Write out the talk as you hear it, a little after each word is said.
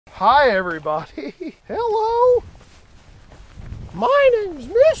Hi everybody. Hello. My name's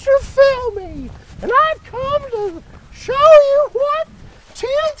Mr. Filmy, and I've come to show you what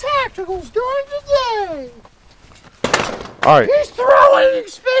Cyelee Tactical's doing today. All right. He's throwing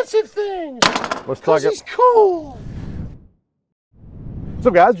expensive things. Let's talk. He's cool. What's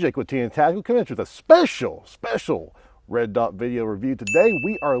up, guys? Jake with Cyelee Tactical coming with a special red dot video review. Today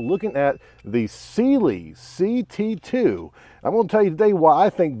we are looking at the Cyelee CT2. I'm going to tell you today why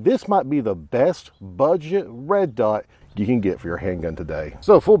I think this might be the best budget red dot you can get for your handgun today.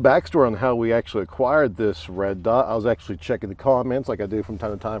 So, full backstory on how we actually acquired this red dot. I was actually checking the comments like I do from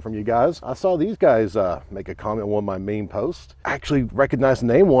time to time from you guys. I saw these guys make a comment on one of my main posts. I actually recognized the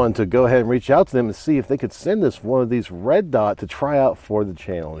name, one to go ahead and reach out to them and see if they could send us one of these red dot to try out for the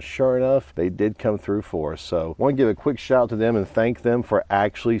channel. And sure enough, they did come through for us. So I want to give a quick shout out to them and thank them for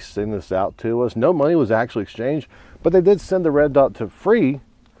actually sending this out to us. No money was actually exchanged, but they did send the red dot to free.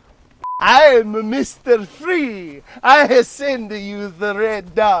 I am Mr. Free. I send you the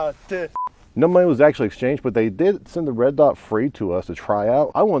red dot. No money was actually exchanged, but they did send the red dot free to us to try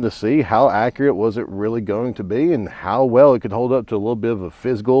out. I wanted to see how accurate was it really going to be and how well it could hold up to a little bit of a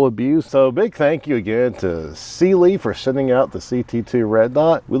physical abuse. So big thank you again to Cyelee for sending out the CT2 red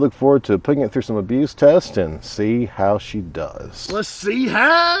dot. We look forward to putting it through some abuse tests and see how she does. Let's see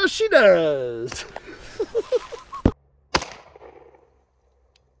how she does.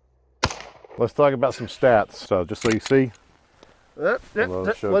 Let's talk about some stats. So just so you see, show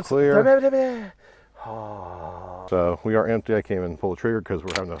clear. So we are empty. I can't even pull the trigger because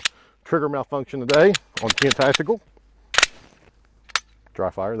we're having a trigger malfunction today on Cyelee Tactical. Dry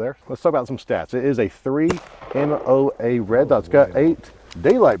fire there. Let's talk about some stats. It is a 3 MOA red dot. It's got 8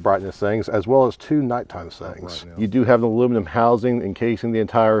 daylight brightness settings as well as 2 nighttime settings. You do have an aluminum housing encasing the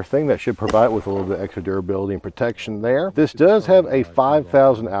entire thing that should provide with a little bit extra durability and protection there. This does have a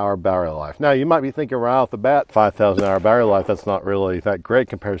 5,000 hour battery life. Now you might be thinking right off the bat, 5,000 hour battery life, that's not really that great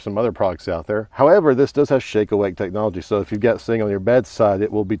compared to some other products out there. However, this does have shake awake technology, so if you've got it sitting on your bedside, it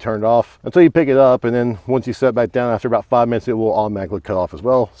will be turned off until you pick it up, and then once you set it back down after about 5 minutes, it will automatically cut off as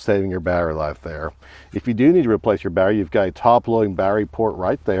well, saving your battery life there. If you do need to replace your battery, you've got a top loading battery port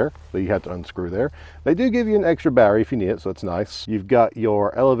right there that you have to unscrew there. They do give you an extra battery if you need it, so it's nice. You've got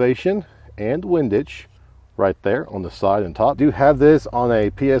your elevation and windage right there on the side and top. Do have this on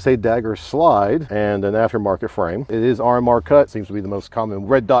a PSA dagger slide and an aftermarket frame. It is RMR cut, seems to be the most common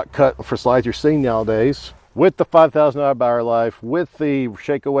red dot cut for slides you're seeing nowadays. With the 5,000 hour battery life, with the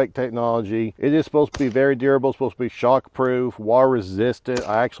shake awake technology, it is supposed to be very durable, it's supposed to be shock proof, water resistant.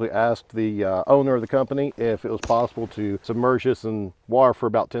 I actually asked the owner of the company if it was possible to submerge this in water for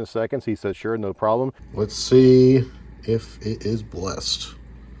about 10 seconds. He said, sure, no problem. Let's see if it is blessed.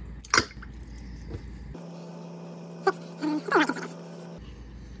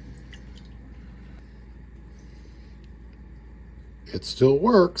 It still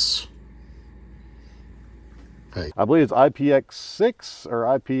works. Hey. I believe it's IPX6 or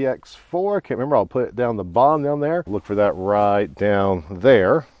IPX4. I can't remember. I'll put it down the bottom down there. Look for that right down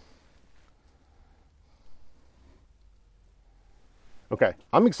there. Okay,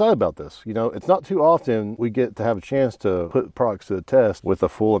 I'm excited about this. You know, it's not too often we get to have a chance to put products to the test with a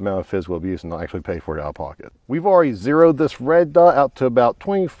full amount of physical abuse and not actually pay for it out of pocket. We've already zeroed this red dot out to about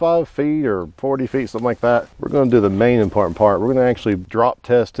 25 feet or 40 feet, something like that. We're going to do the main important part. We're going to actually drop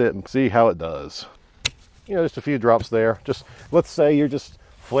test it and see how it does. You know, just a few drops there. Just, let's say you're just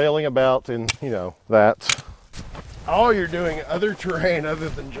flailing about in, you know, that. Oh, you're doing other terrain other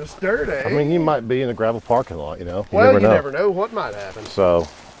than just dirt, eh? I mean, you might be in a gravel parking lot, you know. Well, you never know what might happen. So,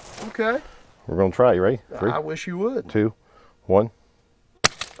 okay. We're going to try it. You ready? 3, I wish you would. 2, 1.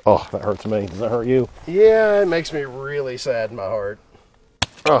 Oh, that hurts me. Does that hurt you? Yeah, it makes me really sad in my heart.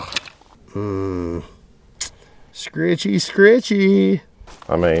 Ugh. Scritchy, scritchy.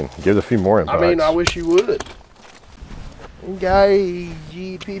 I mean, give it a few more impacts. I mean, I wish you would. Guy,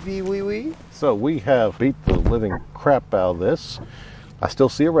 GPP, wee wee. So we have beat the living crap out of this. I still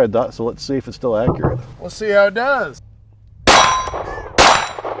see a red dot, so let's see if it's still accurate. Let's see how it does. I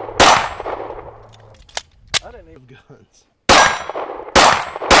didn't have guns.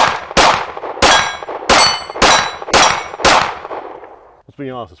 Let's be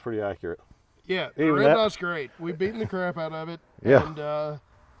honest, it's pretty accurate. Yeah, the red dot's great. We've beaten the crap out of it. Yeah. And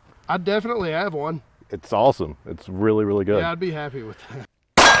I definitely have one. It's awesome. It's really, really good. Yeah, I'd be happy with that.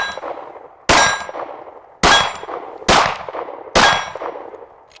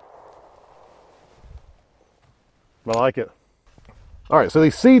 I like it. All right, so the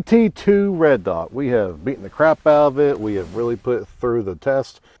CT2 red dot, we have beaten the crap out of it. We have really put it through the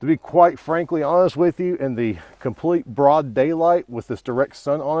test. To be quite frankly honest with you, in the complete broad daylight with this direct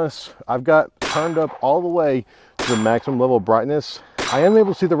sun on us, I've got turned up all the way to the maximum level of brightness. I am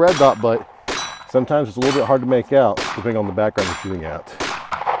able to see the red dot, but sometimes it's a little bit hard to make out depending on the background you're shooting at.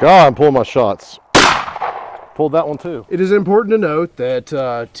 God, I'm pulling my shots. Pulled that one too. It is important to note that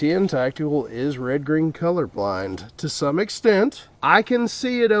TN Tactical is red-green colorblind to some extent. I can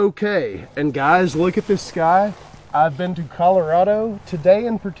see it okay. And guys, look at this sky. I've been to Colorado. Today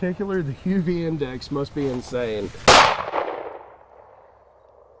in particular, the UV index must be insane.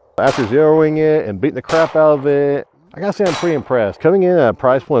 After zeroing it and beating the crap out of it, I gotta say I'm pretty impressed. Coming in at a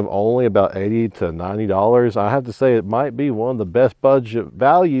price point of only about $80 to $90, I have to say it might be one of the best budget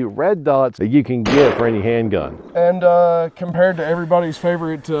value red dots that you can get for any handgun. And compared to everybody's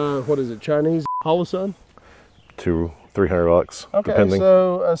favorite, what is it, Chinese Holosun? $200-300, okay, depending.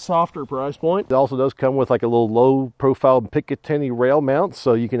 So a softer price point. It also does come with like a little low profile Picatinny rail mount,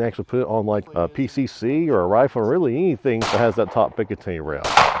 so you can actually put it on like a PCC or a rifle, or really anything that has that top Picatinny rail.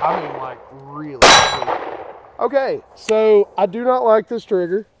 I mean, like really. Okay, so I do not like this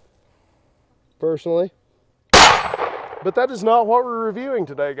trigger, personally, but that is not what we're reviewing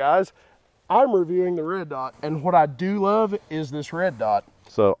today, guys. I'm reviewing the red dot, and what I do love is this red dot.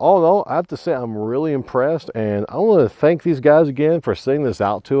 So all in all, I have to say I'm really impressed, and I want to thank these guys again for sending this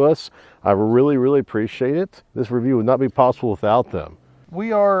out to us. I really, really appreciate it. This review would not be possible without them.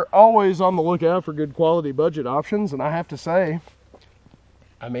 We are always on the lookout for good quality budget options, and I have to say,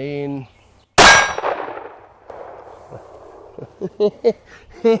 I mean...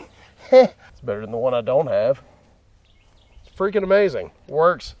 it's better than the one I don't have. It's freaking amazing.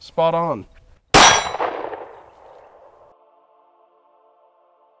 Works spot on.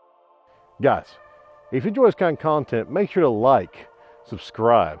 Guys, if you enjoy this kind of content, make sure to like,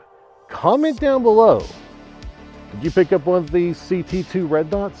 subscribe, comment down below. Did you pick up one of these CT2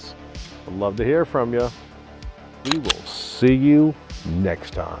 red dots? I'd love to hear from you. We will see you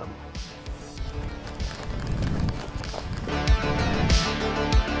next time.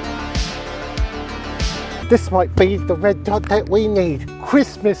 This might be the red dot that we need.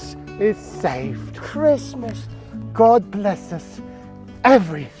 Christmas is saved. Christmas. God bless us.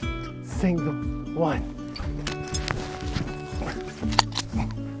 Every single one.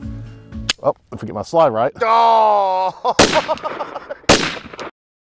 Oh, I forget my slide, right? Oh!